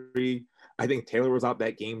Autry. I think Taylor was out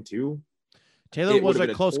that game too. Taylor was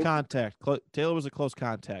a close contact. Taylor was a close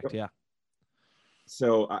contact. Yeah.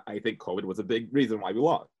 So I think COVID was a big reason why we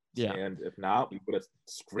lost. Yeah. And if not, we would have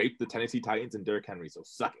scraped the Tennessee Titans and Derrick Henry. So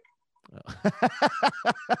suck it.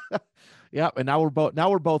 Yeah, and now we're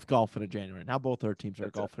both golfing in January. Now both our teams are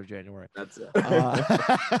golfing in January. That's it.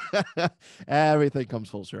 Everything comes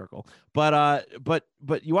full circle. But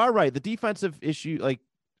you are right. The defensive issue, like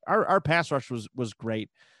our pass rush was great.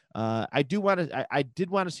 I did want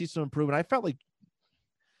to see some improvement. I felt like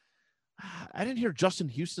I didn't hear Justin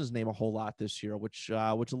Houston's name a whole lot this year, which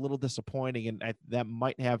a little disappointing, and that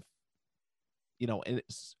might have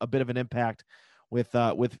a bit of an impact with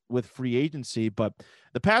free agency. But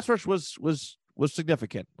the pass rush was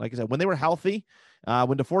significant. Like I said, when they were healthy,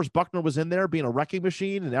 when DeForest Buckner was in there being a wrecking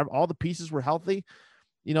machine and all the pieces were healthy,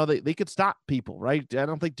 they could stop people, right? I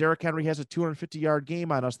don't think Derrick Henry has a 250-yard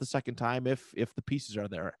game on us the second time if the pieces are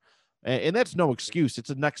there, and that's no excuse. It's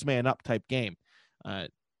a next man up type game.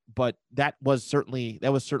 But that was certainly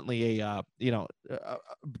a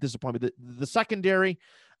disappointment. The secondary,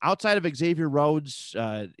 outside of Xavier Rhodes,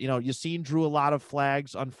 Yassine drew a lot of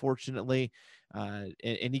flags, unfortunately, and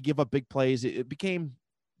he gave up big plays. It became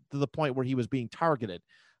to the point where he was being targeted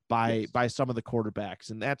by some of the quarterbacks,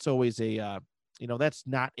 and that's always that's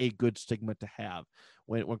not a good stigma to have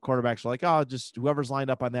when quarterbacks are like, oh, just whoever's lined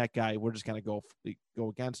up on that guy, we're just gonna go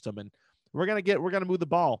against him, and we're gonna move the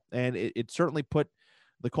ball, and it certainly put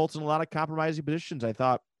the Colts in a lot of compromising positions. I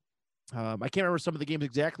thought, I can't remember some of the games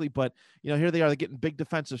exactly, but here they are, they're getting big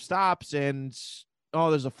defensive stops, and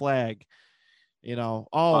there's a flag.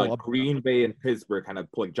 Green Bay and Pittsburgh kind of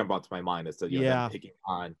jump out to my mind as to them picking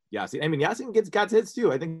on Yassine. I mean, Yassine got hits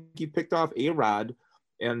too. I think he picked off A-Rod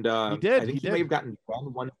And He did. I think He he may did. have gotten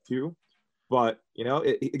one, two, but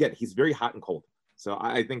again, he's very hot and cold. So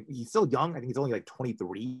I think he's still young. I think he's only like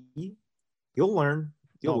 23. He'll learn.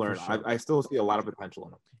 He'll No, for learn. sure. I still see a lot of potential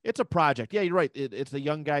in him. It's a project. Yeah, you're right. It's a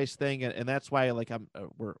young guys thing, and that's why like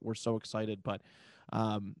we're so excited. But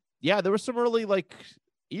yeah, there was some early like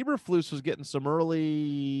Eberflus was getting some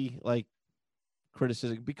early like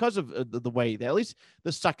criticism because of the way that at least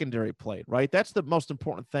the secondary played, right? That's the most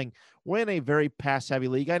important thing. We're in a very pass heavy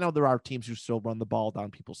league. I know there are teams who still run the ball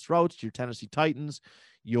down people's throats. Your Tennessee Titans,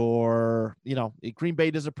 Green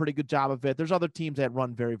Bay does a pretty good job of it. There's other teams that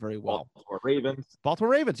run very, very well.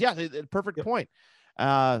 Baltimore Ravens. Yeah, perfect point.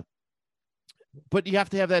 But you have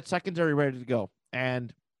to have that secondary ready to go.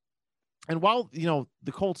 And while,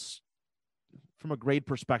 the Colts, from a grade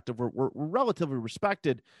perspective, were relatively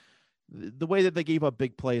respected, the way that they gave up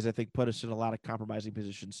big plays, I think, put us in a lot of compromising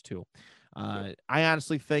positions too. I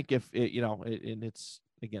honestly think if it's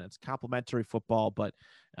complimentary football, but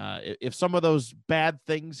if some of those bad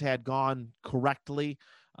things had gone correctly,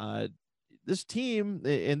 this team,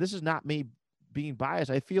 and this is not me being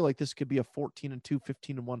biased, I feel like this could be a 14-2,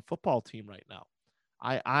 15-1 football team right now.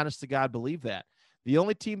 I honest to God believe that. The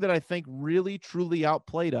only team that I think really truly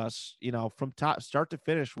outplayed us, from start to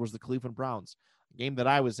finish, was the Cleveland Browns, a game that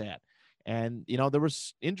I was at. And, there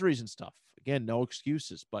was injuries and stuff. Again, no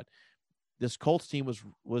excuses, but this Colts team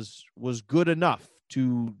was good enough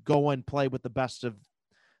to go and play with the best of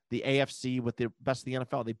the AFC, with the best of the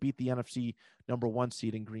NFL. They beat the NFC #1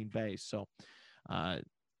 seed in Green Bay. So,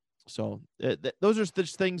 those are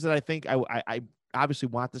just things that I think I obviously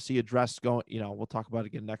want to see addressed going, we'll talk about it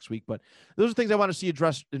again next week, but those are things I want to see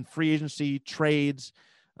addressed in free agency, trades,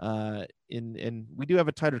 and we do have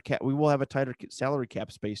a tighter cap. We will have a tighter salary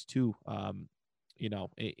cap space too, in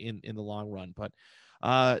the long run. But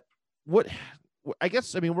what I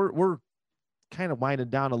guess, we're kind of winding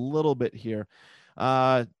down a little bit here.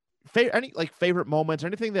 Any like favorite moments, or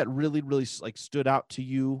anything that really, really like stood out to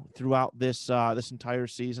you throughout this entire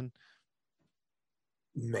season?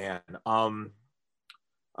 Man,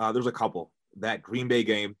 there's a couple. That Green Bay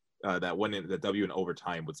game that went in the W in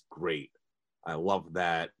overtime was great. I love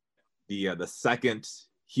that. The second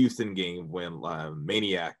Houston game when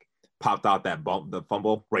Maniac popped out the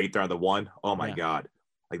fumble right there on the one. Oh my God,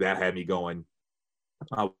 like that had me going.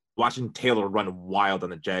 Watching Taylor run wild on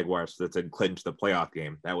the Jaguars to clinch the playoff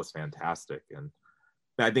game, that was fantastic. And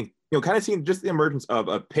I think kind of seeing just the emergence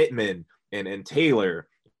of Pittman and Taylor,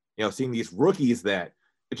 seeing these rookies that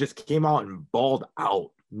it just came out and balled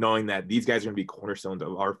out, knowing that these guys are going to be cornerstones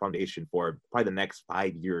of our foundation for probably the next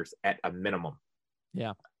 5 years at a minimum.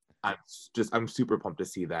 Yeah. I'm super pumped to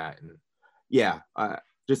see that. And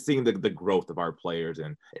just seeing the growth of our players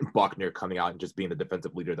and Buckner coming out and just being the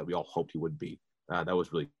defensive leader that we all hoped he would be. That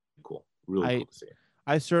was really cool. Really cool to see.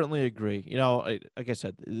 I certainly agree. Like I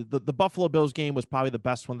said, the Buffalo Bills game was probably the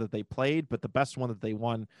best one that they played, but the best one that they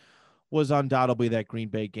won was undoubtedly that Green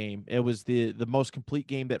Bay game. It was the most complete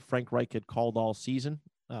game that Frank Reich had called all season,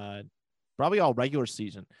 probably all regular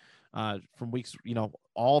season, from weeks,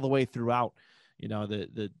 all the way throughout,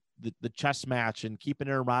 the chess match and keeping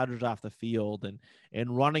Aaron Rodgers off the field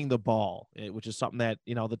and running the ball, which is something that,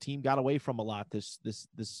 the team got away from a lot this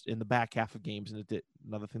in the back half of games. And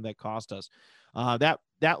another thing that cost us,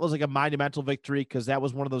 that was like a monumental victory, because that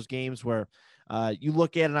was one of those games where you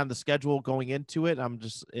look at it on the schedule going into it.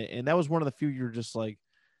 And that was one of the few you're just like,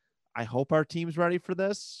 I hope our team's ready for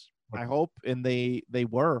this. I hope. And they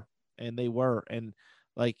were. And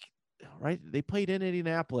like, right, they played in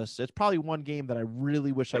Indianapolis. It's probably one game that I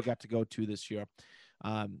really wish I got to go to this year.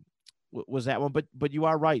 Was that one? But you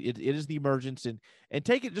are right. It is the emergence and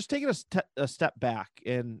taking a step back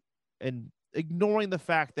and ignoring the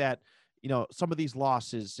fact that some of these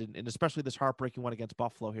losses and especially this heartbreaking one against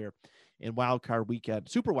Buffalo here in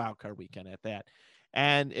super wild card weekend at that,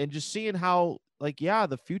 and just seeing how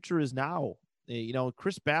the future is now.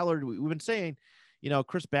 Chris Ballard, we've been saying.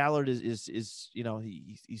 Chris Ballard is he's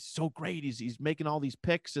so great. He's making all these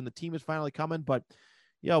picks and the team is finally coming. But,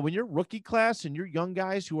 when you're rookie class and you're young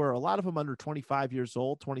guys who are a lot of them under 25 years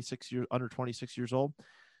old, under 26 years old,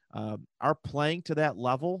 are playing to that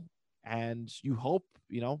level. And you hope,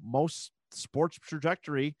 most sports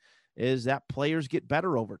trajectory is that players get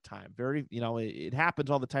better over time. It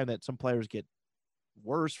happens all the time that some players get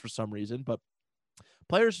worse for some reason, but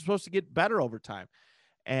players are supposed to get better over time.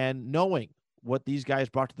 And knowing what these guys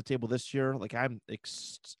brought to the table this year, I'm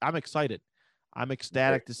excited. I'm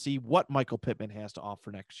ecstatic to see what Michael Pittman has to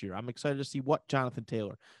offer next year. I'm excited to see what Jonathan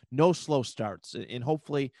Taylor, no slow starts, and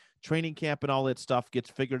hopefully training camp and all that stuff gets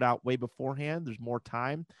figured out way beforehand. There's more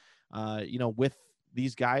time, with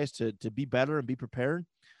these guys to be better and be prepared,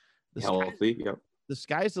 Healthy. Yep. the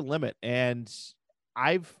sky's the limit. And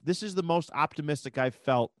this is the most optimistic I've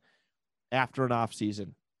felt after an off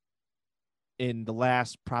season in the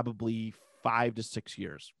last probably 5 to 6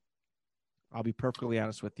 years. I'll be perfectly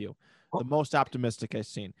honest with you. The most optimistic I've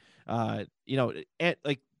seen. At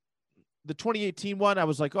like the 2018 one, I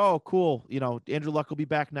was like, oh, cool. Andrew Luck will be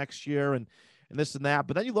back next year and this and that.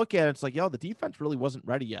 But then you look at it, it's like, the defense really wasn't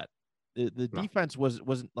ready yet. The defense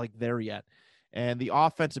wasn't like there yet. And the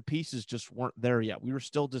offensive pieces just weren't there yet. We were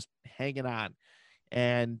still just hanging on.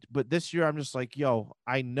 But this year I'm just like,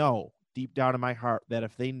 I know deep down in my heart that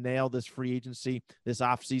if they nail this free agency, this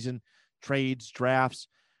offseason, trades, drafts,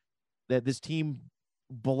 that this team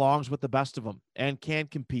belongs with the best of them and can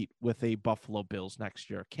compete with a Buffalo Bills next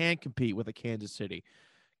year, can compete with a Kansas City,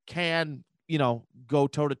 can, go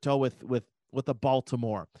toe to toe with a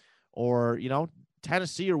Baltimore or,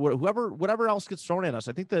 Tennessee or whatever else gets thrown at us.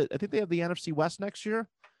 I think they have the NFC West next year.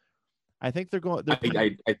 I think they're going. I think,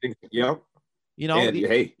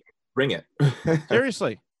 hey, bring it.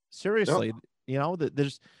 seriously, yep.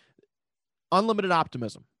 There's unlimited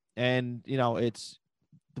optimism, and it's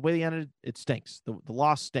the way they ended. It stinks. The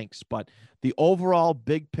loss stinks, but the overall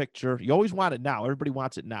big picture, you always want it now. Everybody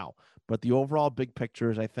wants it now, but the overall big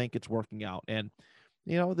picture is, I think it's working out, and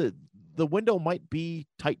the window might be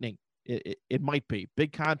tightening. It might be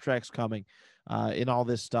big contracts coming in all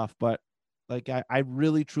this stuff, but like I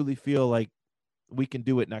really truly feel like we can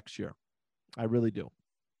do it next year. I really do.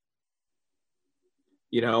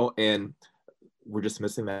 And we're just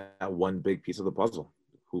missing that one big piece of the puzzle.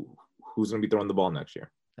 Who's going to be throwing the ball next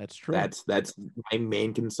year? That's true. That's my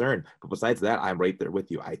main concern. But besides that, I'm right there with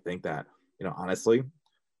you. I think that, honestly,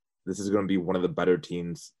 this is going to be one of the better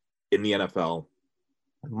teams in the NFL,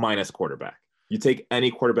 minus quarterback. You take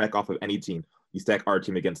any quarterback off of any team, you stack our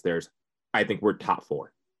team against theirs, I think we're top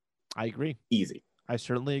 4. I agree. Easy. I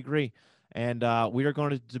certainly agree. And we are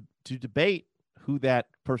going to debate who that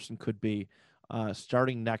person could be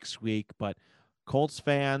starting next week. But Colts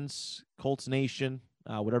fans, Colts Nation,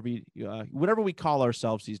 whatever we call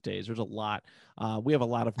ourselves these days, there's a lot. We have a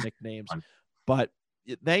lot of nicknames. But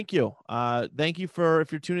thank you. Thank you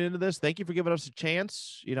if you're tuning into this. Thank you for giving us a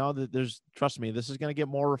chance. Trust me, this is going to get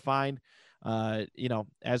more refined. As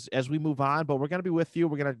we move on, but we're going to be with you.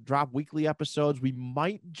 We're going to drop weekly episodes. We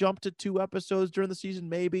might jump to 2 episodes during the season.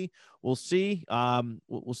 Maybe we'll see.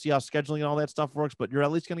 We'll see how scheduling and all that stuff works, but you're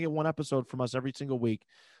at least going to get 1 episode from us every single week.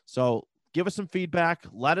 So give us some feedback.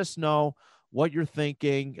 Let us know what you're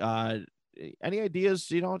thinking. Any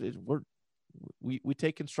ideas, we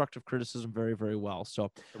take constructive criticism very, very well. So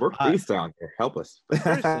we're pleased down here. Help us.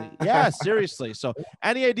 Seriously. Yeah, seriously. So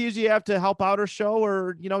any ideas you have to help out our show,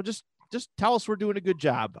 or, just tell us we're doing a good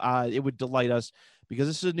job. It would delight us, because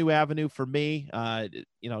this is a new avenue for me.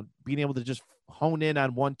 Being able to just hone in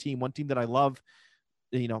on one team that I love,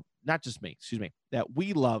 not just me, that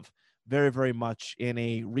we love very, very much, in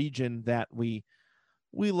a region that we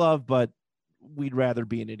love, but we'd rather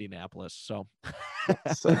be in Indianapolis. So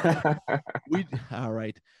all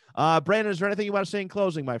right. Brandon, is there anything you want to say in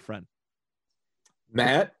closing, my friend?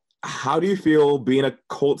 Matt, how do you feel being a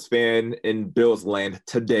Colts fan in Bills land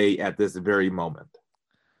today at this very moment?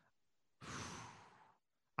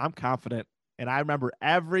 I'm confident, and I remember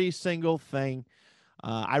every single thing.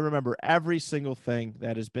 That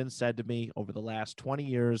has been said to me over the last 20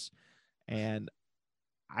 years, and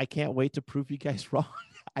I can't wait to prove you guys wrong.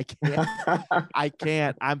 I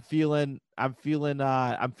can't. I'm feeling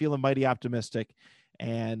mighty optimistic,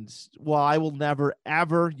 and while I will never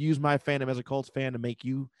ever use my fandom as a Colts fan to make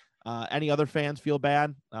you any other fans feel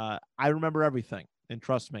bad, I remember everything, and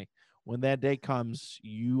trust me, when that day comes,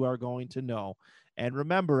 you are going to know and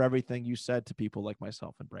remember everything you said to people like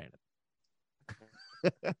myself and Brandon.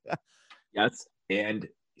 Yes, and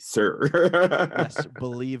sir. Yes,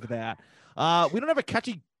 believe that. We don't have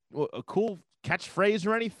a cool catchphrase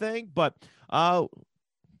or anything, but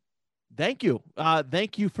thank you.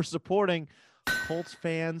 Thank you for supporting Colts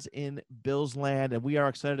fans in Bills land, and we are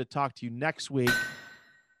excited to talk to you next week.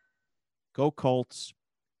 Go Colts.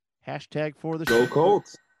 Hashtag for the Go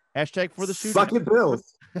Colts. Hashtag for the shooting. Suck it,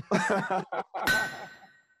 Bills.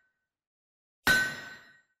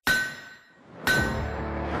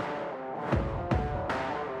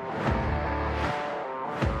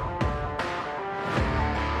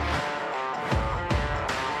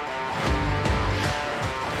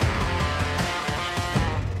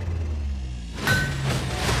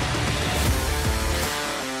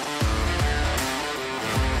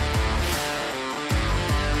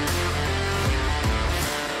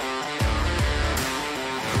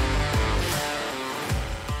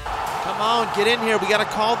 on, get in here. We got to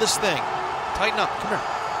call this thing. Tighten up. Come here.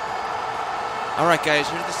 All right, guys,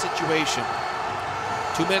 here's the situation.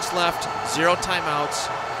 2 minutes left, 0 timeouts,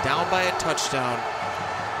 down by a touchdown.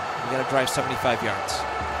 We got to drive 75 yards.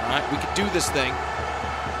 All right, we can do this thing.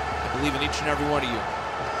 I believe in each and every one of you.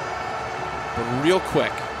 But real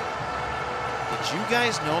quick, did you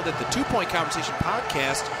guys know that the 2 Point Conversation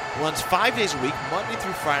podcast runs 5 days a week, Monday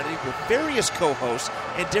through Friday, with various co-hosts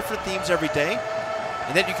and different themes every day?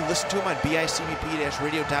 And then you can listen to them on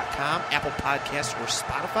bicbp-radio.com, Apple Podcasts, or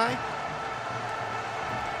Spotify.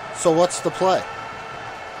 So what's the play?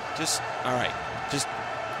 All right.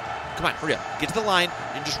 Come on, hurry up. Get to the line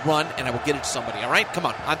and just run, and I will get it to somebody. All right? Come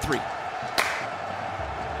on 3.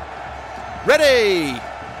 Ready.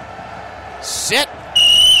 Set.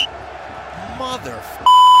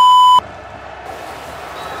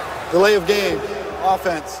 Delay of game.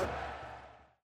 Offense.